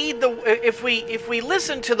if we heed the... If we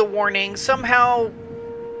listen to the warning, somehow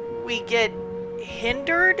we get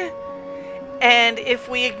hindered? And if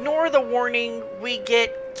we ignore the warning, we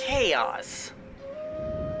get chaos.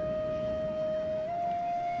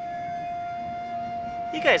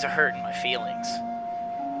 You guys are hurting my feelings.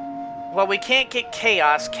 Well, we can't get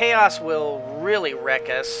chaos. Chaos will really wreck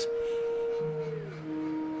us.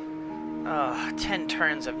 Oh, 10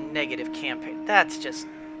 turns of negative campaign. That's just...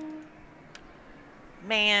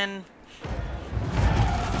 Man.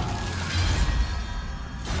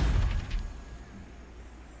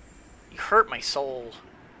 You hurt my soul.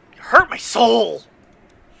 You hurt my soul!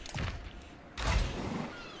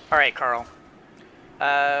 Alright, Carl.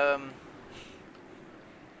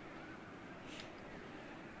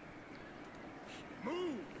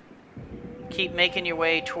 Move! keep making your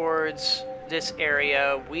way towards this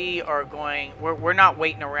area. We're not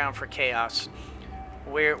waiting around for chaos.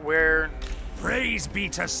 Praise be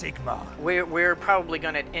to Sigma. We're probably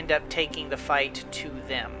going to end up taking the fight to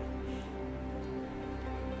them.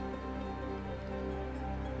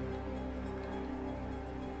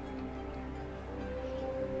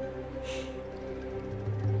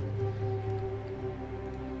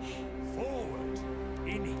 Forward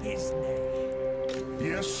in his name.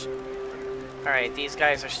 Yes. All right, these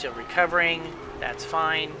guys are still recovering. That's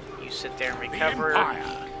fine. You sit there and recover.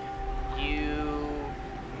 You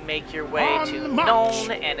make your way On to march.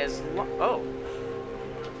 Nuln, and oh,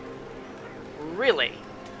 really?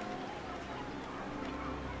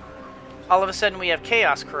 All of a sudden we have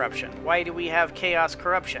chaos corruption. Why do we have chaos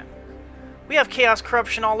corruption? We have chaos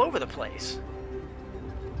corruption all over the place.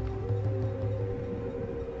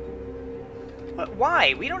 But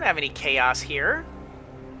why? We don't have any chaos here.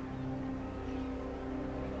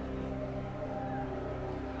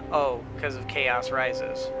 Oh, because of Chaos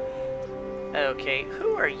Rises. Okay,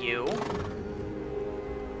 who are you?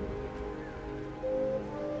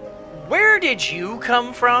 Where did you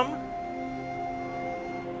come from?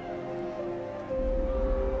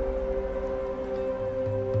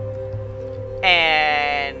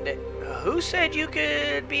 And who said you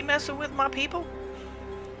could be messing with my people?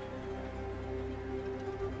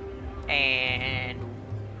 And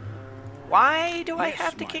why do I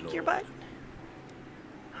have to kick your butt?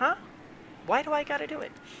 Huh? Why do I gotta do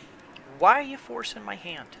it? Why are you forcing my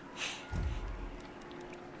hand?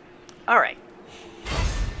 Alright.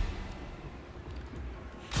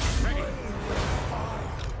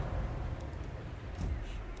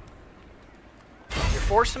 You're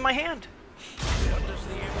forcing my hand. What does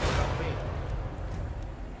the Emperor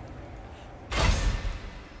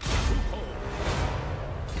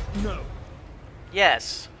mean? No.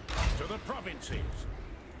 Yes. To the provinces.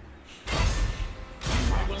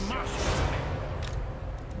 I will march.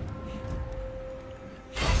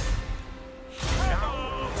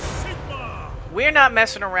 Sigma! We're not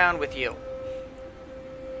messing around with you.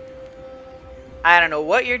 I don't know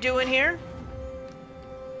what you're doing here,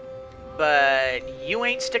 but you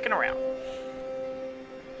ain't sticking around.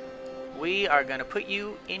 We are gonna put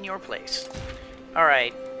you in your place.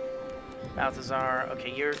 Alright. Balthazar,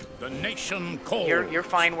 okay, The nation calls. you're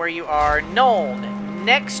fine where you are. Nuln,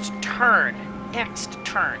 next turn. Next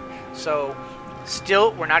turn. So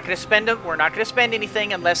still we're not gonna spend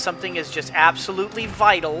anything unless something is just absolutely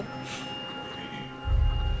vital.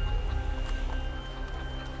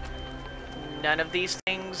 None of these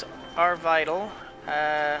things are vital.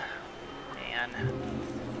 Man.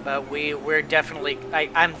 But we're definitely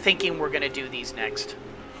I'm thinking we're gonna do these next.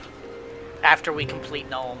 After we complete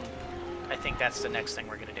Nuln. I think that's the next thing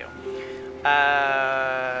we're gonna do.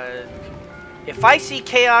 If I see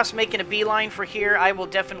Chaos making a beeline for here, I will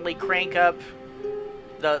definitely crank up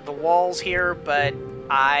the walls here, but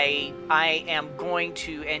I am going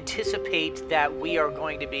to anticipate that we are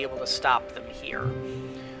going to be able to stop them here.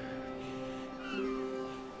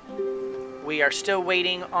 We are still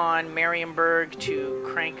waiting on Marienburg to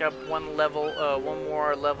crank up one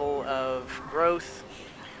more level of growth.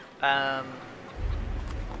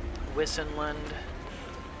 Wissenland.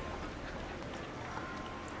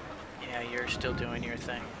 Yeah, you're still doing your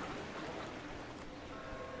thing.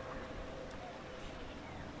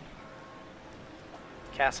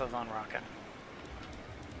 Castle von Rocken.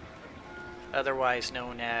 Otherwise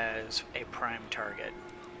known as a prime target.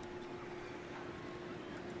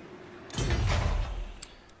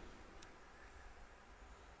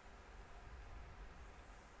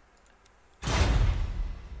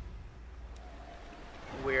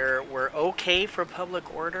 We're okay for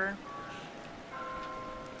public order.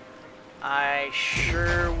 I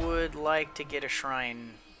sure would like to get a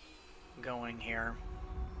shrine going here.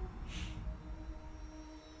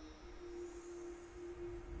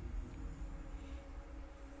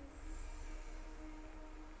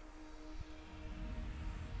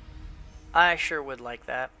 I sure would like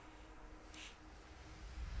that.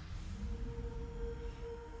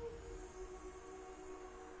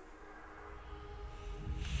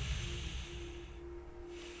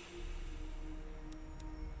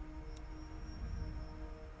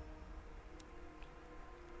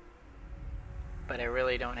 But I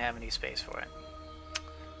really don't have any space for it.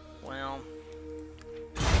 Well,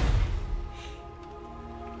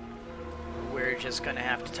 we're just gonna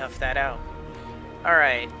have to tough that out.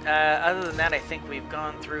 Alright, other than that, I think we've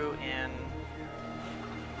gone through and...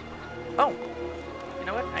 Oh! You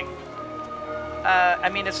know what? I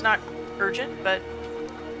mean, it's not urgent, but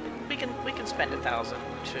we can spend 1,000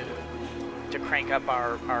 to to crank up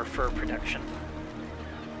our fur production.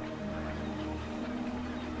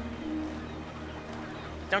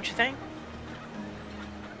 Don't you think?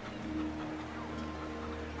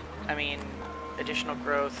 I mean, additional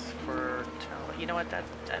growth for, you know what,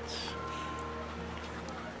 that's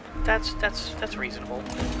reasonable.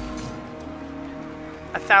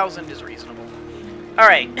 1,000 is reasonable. All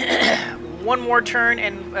right, one more turn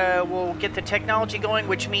and we'll get the technology going,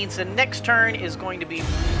 which means the next turn is going to be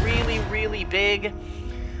really, really big.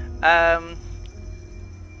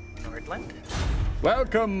 Nordland?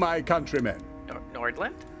 Welcome, my countrymen.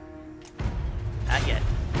 Nordland? Not yet.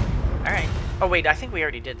 All right. Oh, wait, I think we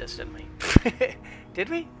already did this, didn't we? Did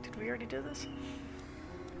we? Did we already do this?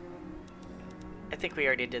 I think we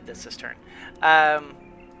already did this turn. In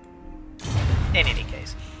any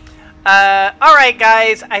case. Alright,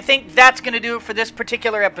 guys. I think that's going to do it for this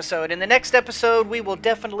particular episode. In the next episode, we will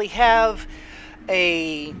definitely have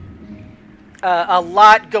a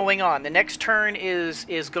lot going on. The next turn is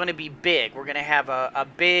going to be big. We're going to have a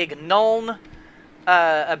big Nuln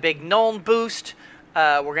boost.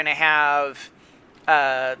 We're going to have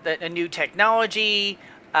a new technology.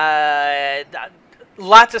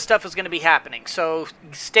 Lots of stuff is going to be happening. So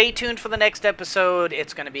stay tuned for the next episode.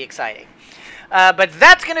 It's going to be exciting. But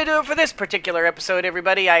that's going to do it for this particular episode,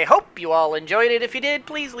 everybody. I hope you all enjoyed it. If you did,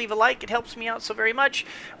 please leave a like. It helps me out so very much.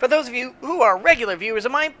 For those of you who are regular viewers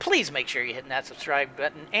of mine, please make sure you're hitting that subscribe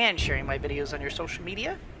button and sharing my videos on your social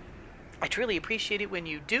media. I truly appreciate it when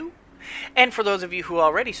you do. And for those of you who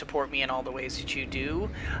already support me in all the ways that you do,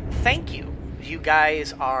 thank you. You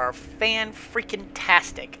guys are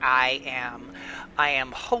fan-freaking-tastic. I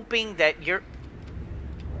am hoping that you're...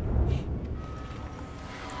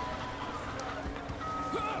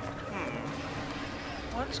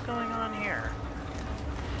 What's going on here?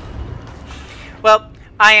 Well,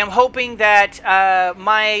 I am hoping that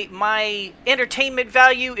my entertainment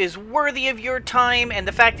value is worthy of your time, and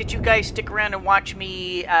the fact that you guys stick around and watch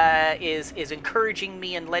me is encouraging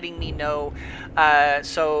me and letting me know.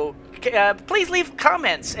 So please leave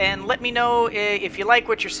comments and let me know if you like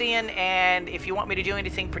what you're seeing, and if you want me to do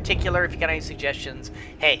anything particular. If you got any suggestions,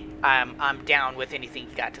 hey, I'm down with anything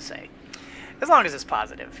you got to say. As long as it's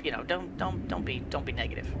positive, you know, don't be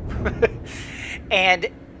negative. And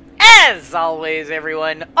as always,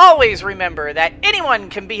 everyone, always remember that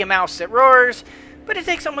anyone can be a mouse that roars, but it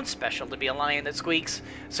takes someone special to be a lion that squeaks.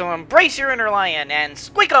 So embrace your inner lion and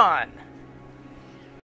squeak on!